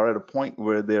manufacturers are at a point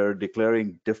where they're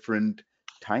declaring different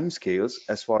timescales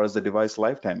as far as the device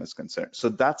lifetime is concerned. So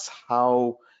that's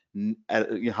how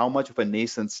much of a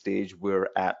nascent stage we're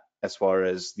at as far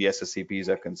as the SSCPs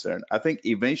are concerned. I think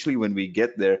eventually when we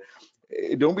get there,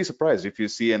 don't be surprised if you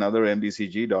see another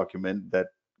MDCG document that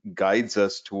guides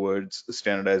us towards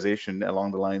standardization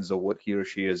along the lines of what he or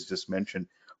she has just mentioned.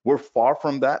 We're far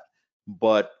from that,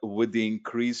 but with the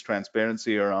increased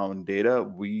transparency around data,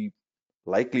 we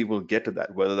likely will get to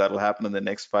that. Whether that'll happen in the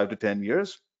next 5 to 10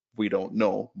 years, we don't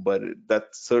know, but that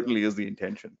certainly is the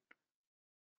intention.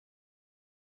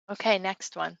 Okay,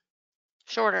 next one.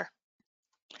 Shorter.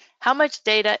 How much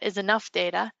data is enough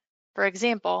data? For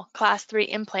example, class 3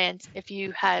 implants, if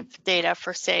you have data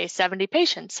for, say, 70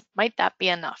 patients, might that be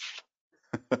enough?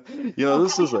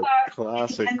 This is a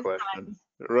classic question.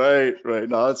 Right.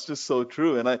 No, it's just so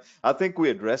true. And I think we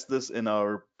addressed this in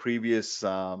our previous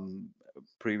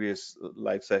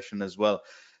live session as well.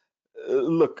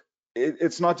 Look,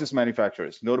 it's not just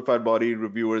manufacturers. Notified body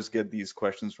reviewers get these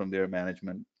questions from their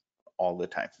management all the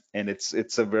time. And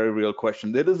it's a very real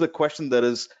question. It is a question that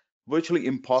is virtually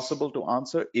impossible to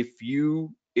answer if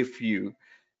you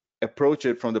approach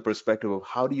it from the perspective of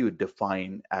how do you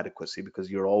define adequacy,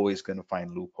 because you're always going to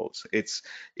find loopholes.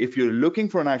 If you're looking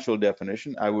for an actual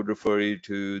definition, I would refer you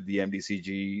to the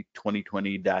MDCG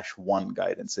 2020-1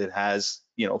 guidance. It has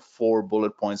 4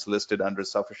 bullet points listed under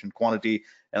sufficient quantity,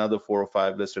 another 4 or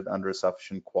 5 listed under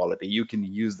sufficient quality. You can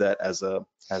use that as a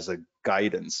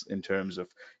guidance in terms of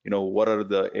what are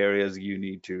the areas you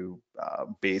need to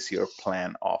base your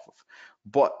plan off of.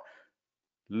 But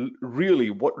really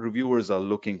what reviewers are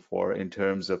looking for in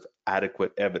terms of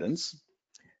adequate evidence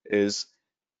is,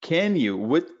 can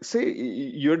you, say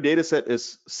your data set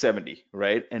is 70,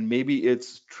 right? And maybe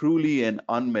it's truly an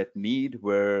unmet need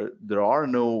where there are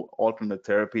no alternate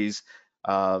therapies.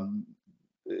 The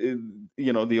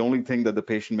only thing that the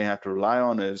patient may have to rely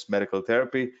on is medical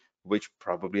therapy, which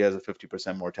probably has a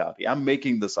 50% mortality. I'm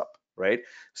making this up, right?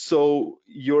 So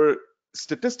your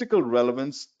statistical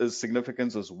relevance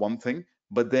significance is one thing,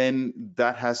 but then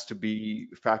that has to be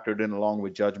factored in along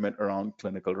with judgment around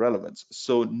clinical relevance.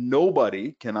 So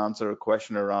nobody can answer a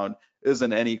question around, is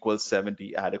an N equals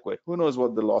 70 adequate? Who knows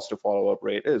what the loss to follow-up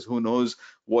rate is? Who knows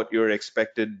what your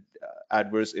expected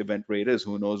adverse event rate is?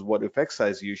 Who knows what effect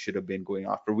size you should have been going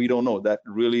after? We don't know. That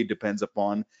really depends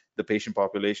upon the patient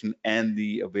population and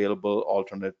the available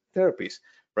alternate therapies,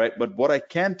 right? But what I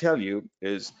can tell you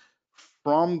is,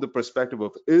 from the perspective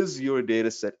of, is your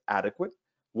data set adequate?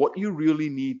 What you really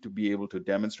need to be able to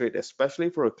demonstrate, especially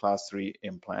for a class 3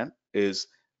 implant, is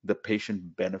the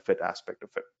patient benefit aspect of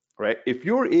it, right? If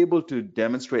you're able to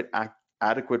demonstrate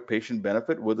adequate patient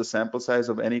benefit with a sample size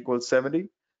of N equals 70,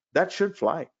 that should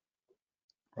fly,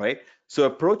 right? So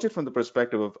approach it from the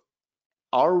perspective of,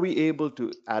 are we able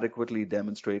to adequately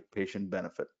demonstrate patient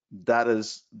benefit?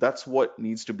 That's what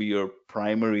needs to be your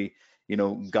primary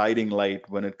guiding light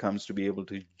when it comes to be able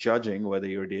to judging whether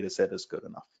your data set is good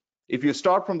enough. If you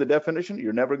start from the definition,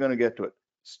 you're never going to get to it.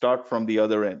 Start from the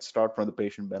other end. Start from the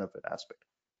patient benefit aspect.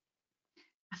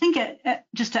 I think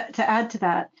just to add to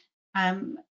that,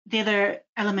 the other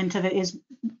element of it is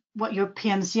what your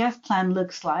PMCF plan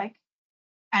looks like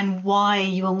and why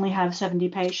you only have 70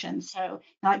 patients. So,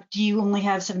 like, do you only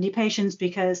have 70 patients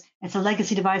because it's a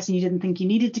legacy device and you didn't think you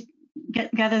needed to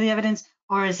gather the evidence,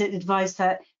 or is it advised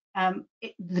that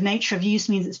the nature of use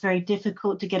means it's very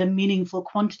difficult to get a meaningful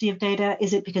quantity of data?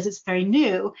 Is it because it's very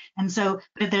new? And so,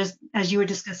 but there's, as you were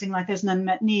discussing, like there's an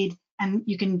unmet need and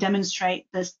you can demonstrate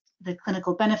the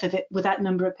clinical benefit with that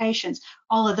number of patients.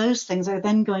 All of those things are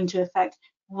then going to affect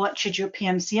what should your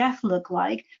PMCF look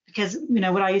like, because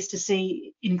what I used to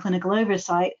see in clinical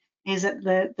oversight is that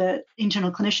the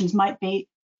internal clinicians might be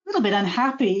little bit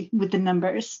unhappy with the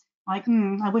numbers. Like,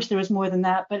 I wish there was more than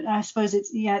that, but I suppose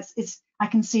it's I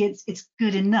can see it's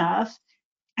good enough.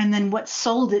 And then what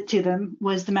sold it to them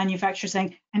was the manufacturer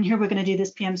saying, and here we're going to do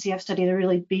this PMCF study to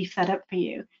really beef that up for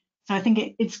you. So I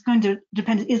think it's going to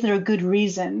depend, is there a good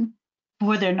reason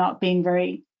for there not being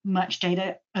very much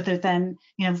data other than,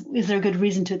 is there a good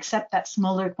reason to accept that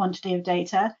smaller quantity of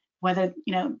data, whether,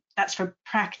 that's for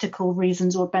practical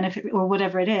reasons or benefit or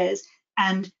whatever it is,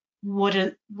 and what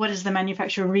is the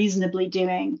manufacturer reasonably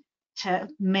doing to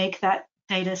make that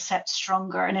data set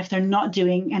stronger? And if they're not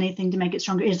doing anything to make it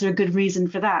stronger, is there a good reason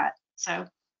for that? So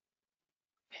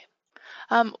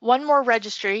one more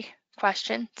registry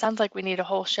question. Sounds like we need a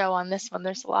whole show on this one.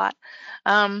 There's a lot.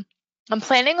 I'm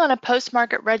planning on a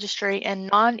post-market registry in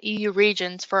non-EU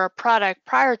regions for a product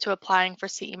prior to applying for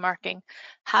CE marking.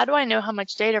 How do I know how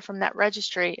much data from that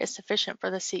registry is sufficient for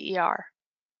the CER?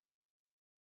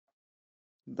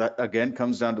 That again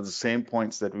comes down to the same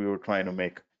points that we were trying to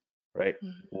make, right?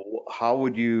 How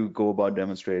would you go about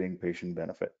demonstrating patient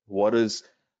benefit? What is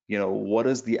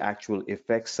the actual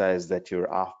effect size that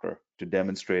you're after to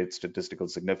demonstrate statistical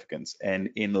significance?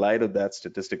 And in light of that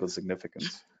statistical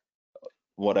significance,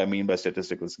 what I mean by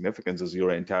statistical significance is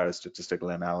your entire statistical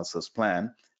analysis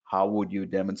plan. How would you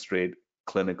demonstrate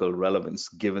clinical relevance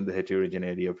given the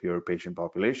heterogeneity of your patient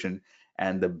population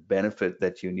and the benefit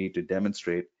that you need to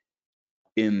demonstrate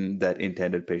in that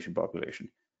intended patient population?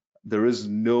 There is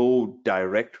no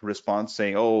direct response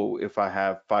saying, oh, if I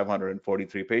have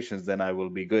 543 patients, then I will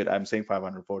be good. I'm saying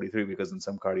 543 because in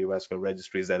some cardiovascular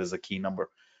registries, that is a key number,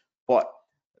 but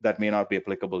that may not be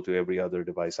applicable to every other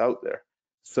device out there.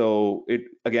 So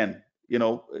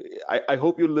I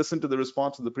hope you listened to the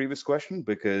response to the previous question,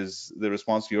 because the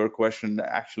response to your question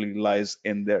actually lies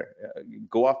in there.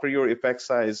 Go after your effect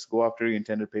size, go after your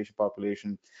intended patient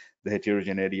population, the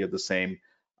heterogeneity of the same,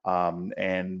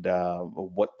 and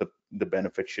what the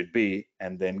benefit should be,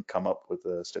 and then come up with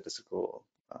a statistical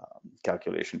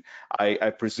calculation.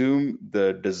 I presume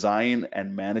the design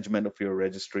and management of your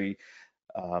registry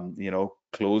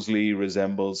closely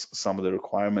resembles some of the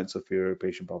requirements of your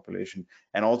patient population.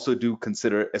 And also do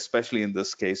consider, especially in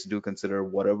this case, do consider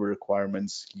whatever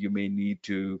requirements you may need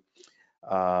to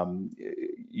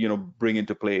bring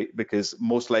into play, because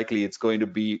most likely it's going to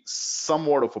be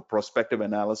somewhat of a prospective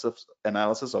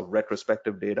analysis of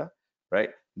retrospective data,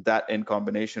 right? That in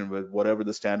combination with whatever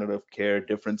the standard of care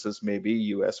differences may be,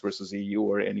 US versus EU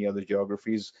or any other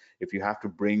geographies, if you have to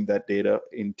bring that data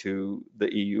into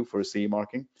the EU for CE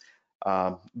marking,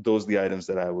 those are the items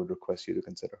that I would request you to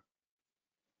consider.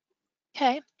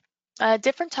 Okay, a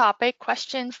different topic,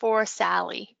 question for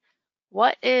Sally.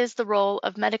 What is the role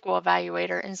of medical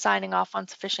evaluator in signing off on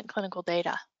sufficient clinical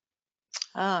data?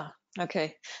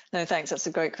 Okay. No, thanks. That's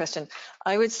a great question.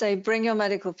 I would say bring your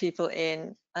medical people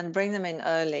in and bring them in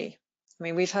early. I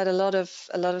mean, we've had a lot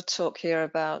of talk here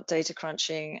about data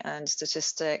crunching and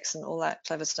statistics and all that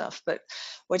clever stuff. But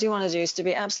what you want to do is to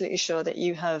be absolutely sure that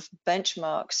you have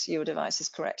benchmarked your devices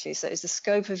correctly. So is the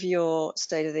scope of your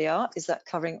state of the art, is that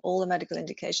covering all the medical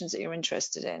indications that you're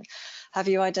interested in? Have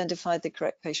you identified the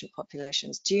correct patient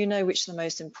populations? Do you know which the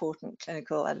most important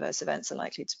clinical adverse events are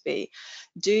likely to be?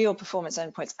 Do your performance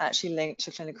endpoints actually link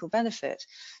to clinical benefit?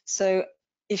 So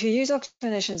if you use our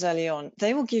clinicians early on,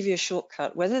 they will give you a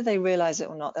shortcut. Whether they realize it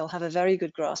or not, they'll have a very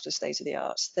good grasp of state of the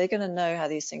art. They're going to know how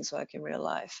these things work in real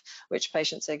life, which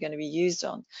patients they're going to be used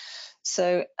on.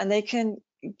 So, and they can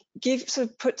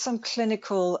put some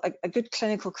a good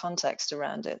clinical context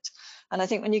around it. And I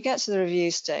think when you get to the review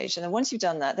stage, and then once you've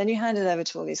done that, then you hand it over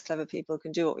to all these clever people who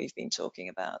can do what we've been talking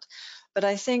about. But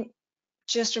I think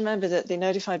just remember that the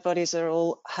notified bodies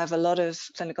have a lot of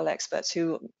clinical experts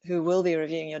who will be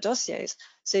reviewing your dossiers.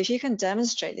 So if you can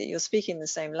demonstrate that you're speaking the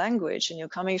same language and you're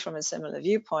coming from a similar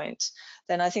viewpoint,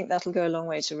 then I think that'll go a long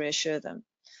way to reassure them.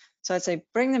 So I'd say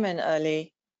bring them in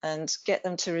early and get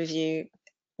them to review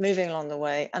moving along the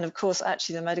way. And of course,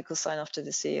 actually the medical sign off to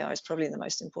the CER is probably the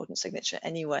most important signature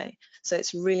anyway. So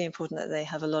it's really important that they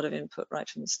have a lot of input right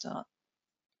from the start.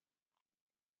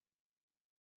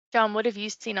 John, what have you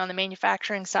seen on the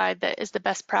manufacturing side that is the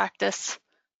best practice?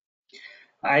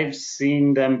 I've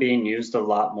seen them being used a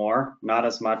lot more, not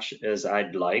as much as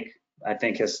I'd like. I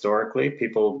think historically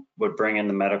people would bring in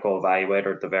the medical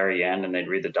evaluator at the very end and they'd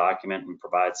read the document and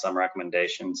provide some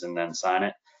recommendations and then sign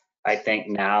it. I think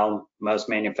now most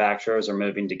manufacturers are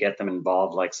moving to get them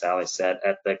involved, like Sally said,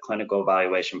 at the clinical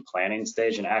evaluation planning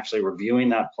stage and actually reviewing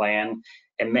that plan.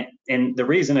 And the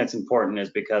reason it's important is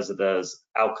because of those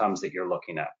outcomes that you're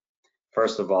looking at.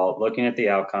 First of all, looking at the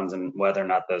outcomes and whether or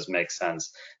not those make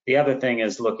sense. The other thing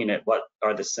is looking at what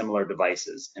are the similar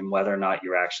devices and whether or not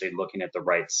you're actually looking at the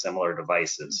right similar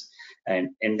devices. And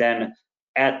then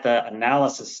at the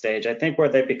analysis stage, I think where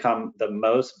they become the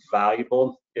most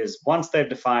valuable is once they've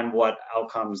defined what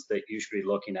outcomes that you should be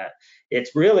looking at,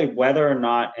 it's really whether or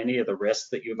not any of the risks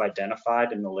that you've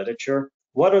identified in the literature,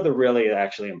 what are the really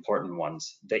actually important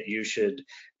ones that you should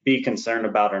be concerned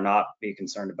about or not be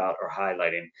concerned about or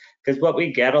highlighting. Because what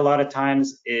we get a lot of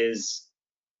times is,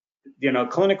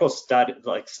 clinical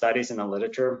studies in the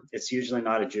literature, it's usually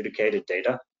not adjudicated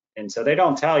data. And so they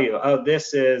don't tell you, oh,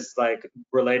 this is like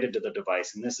related to the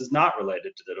device and this is not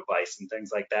related to the device and things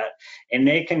like that. And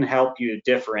they can help you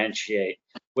differentiate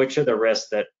which are the risks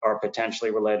that are potentially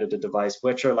related to device,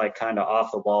 which are like kind of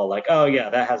off the wall, like, oh yeah,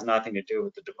 that has nothing to do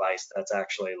with the device. That's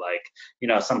actually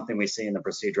like, something we see in the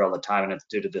procedure all the time and it's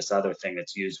due to this other thing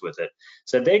that's used with it.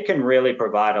 So they can really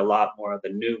provide a lot more of the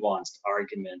nuanced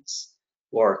arguments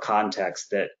or context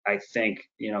that I think,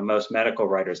 most medical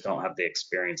writers don't have the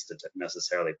experience to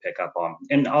necessarily pick up on.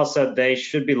 And also they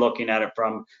should be looking at it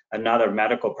from another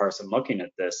medical person looking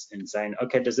at this and saying,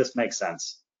 okay, does this make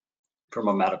sense from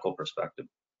a medical perspective?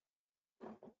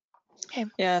 Okay.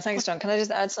 Yeah, thanks, John. Can I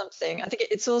just add something? I think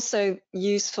it's also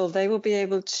useful. They will be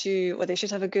able to, or they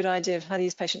should have a good idea of how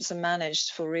these patients are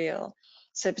managed for real.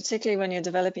 So particularly when you're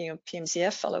developing your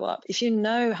PMCF follow-up, if you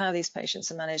know how these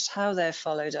patients are managed, how they're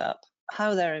followed up,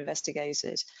 how they're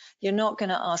investigated, you're not going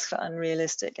to ask for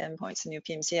unrealistic endpoints in your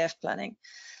PMCF planning.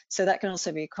 So that can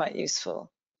also be quite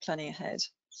useful planning ahead.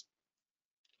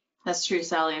 That's true,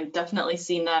 Sally. I've definitely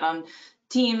seen that on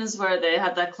teams where they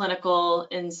have that clinical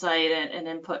insight and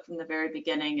input from the very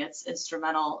beginning. It's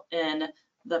instrumental in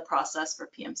the process for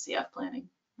PMCF planning.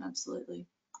 Absolutely.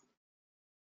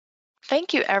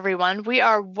 Thank you, everyone. We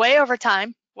are way over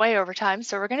time.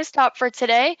 So we're going to stop for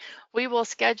today. We will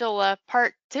schedule a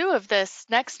part 2 of this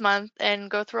next month and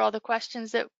go through all the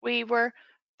questions that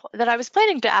I was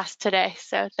planning to ask today.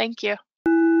 So thank you.